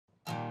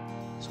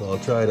So I'll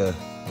try to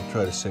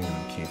sing it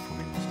on key for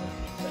you this time.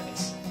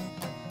 Nice.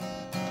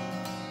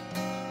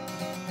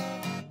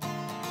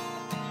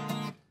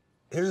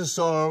 Here's a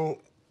song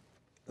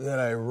that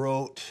I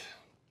wrote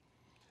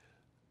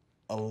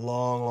a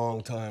long,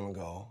 long time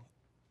ago.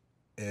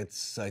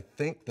 It's, I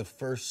think, the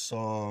first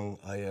song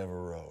I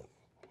ever wrote.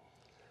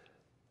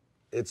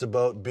 It's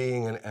about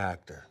being an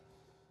actor.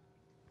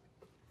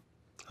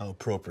 How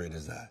appropriate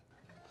is that?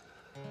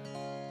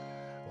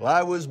 Well,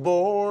 I was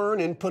born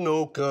in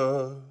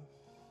Ponoka,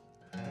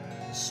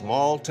 a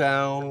small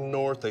town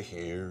north of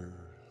here.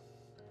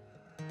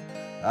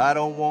 I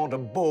don't want to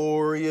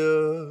bore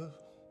you,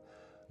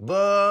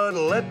 but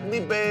let me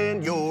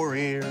bend your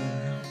ear.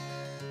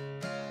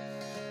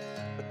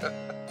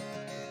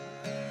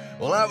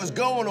 Well, I was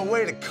going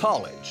away to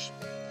college,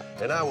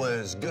 and I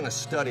was gonna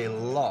study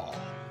law.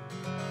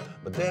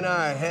 But then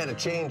I had a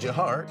change of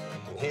heart,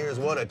 and here's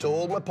what I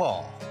told my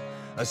pa.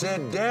 I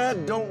said,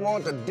 Dad, don't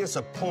want to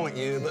disappoint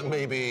you, but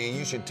maybe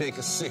you should take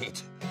a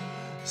seat.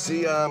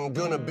 See, I'm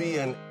gonna be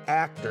an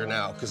actor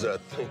now, 'cause I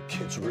think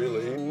it's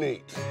really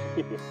neat.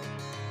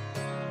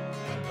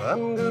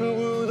 I'm gonna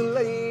woo the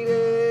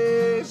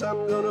ladies,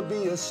 I'm gonna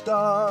be a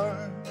star.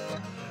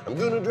 I'm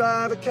gonna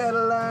drive a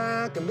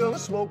Cadillac, I'm gonna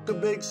smoke a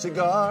big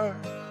cigar.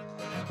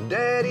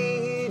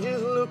 Daddy, he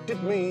just looked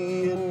at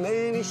me and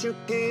then he shook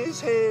his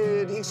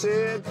head. He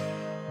said,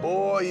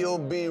 boy, you'll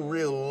be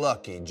real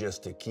lucky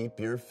just to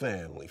keep your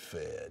family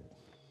fed.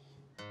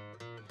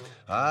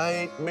 I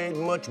ain't made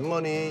much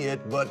money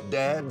yet, but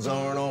dads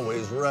aren't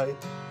always right.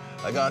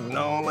 I got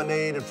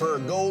nominated for a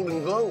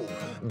Golden Globe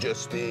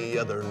just the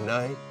other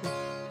night.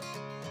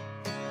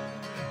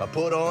 I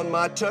put on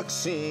my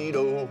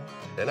tuxedo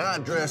and I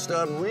dressed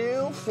up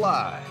real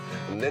fly.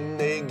 And then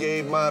they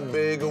gave my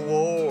big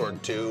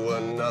award to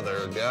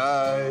another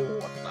guy.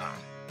 What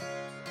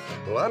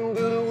the? Well, I'm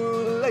gonna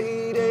woo the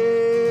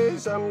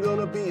ladies, I'm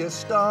gonna be a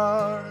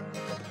star.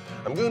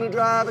 I'm gonna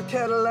drive a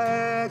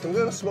Cadillac, I'm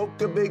gonna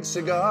smoke a big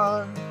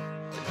cigar.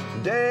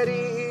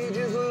 Daddy, he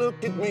just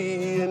looked at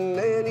me and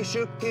then he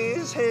shook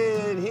his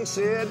head. He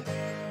said,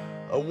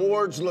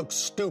 awards look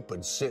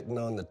stupid sitting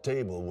on the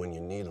table when you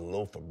need a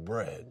loaf of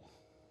bread.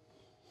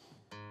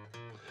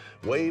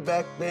 Way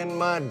back then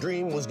my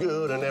dream was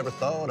good, I never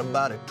thought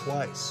about it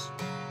twice.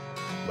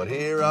 But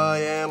here I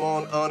am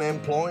on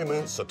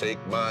unemployment, so take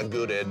my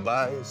good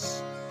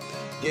advice.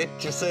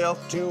 Get yourself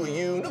to a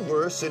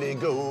university,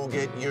 go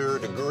get your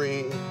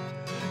degree.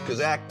 'Cause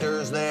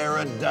actors, they're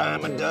a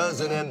dime a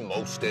dozen and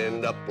most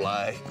end up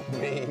like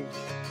me.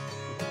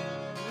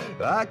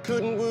 I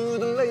couldn't woo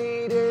the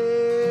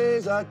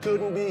ladies, I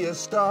couldn't be a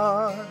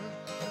star.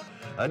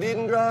 I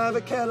didn't drive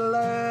a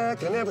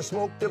Cadillac, I never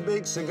smoked a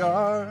big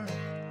cigar.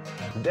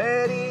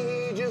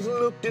 Daddy, he just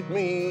looked at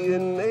me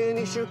and then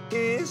he shook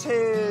his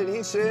head.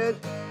 He said,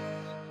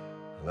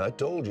 I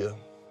told you,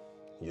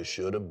 you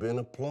should have been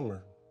a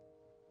plumber.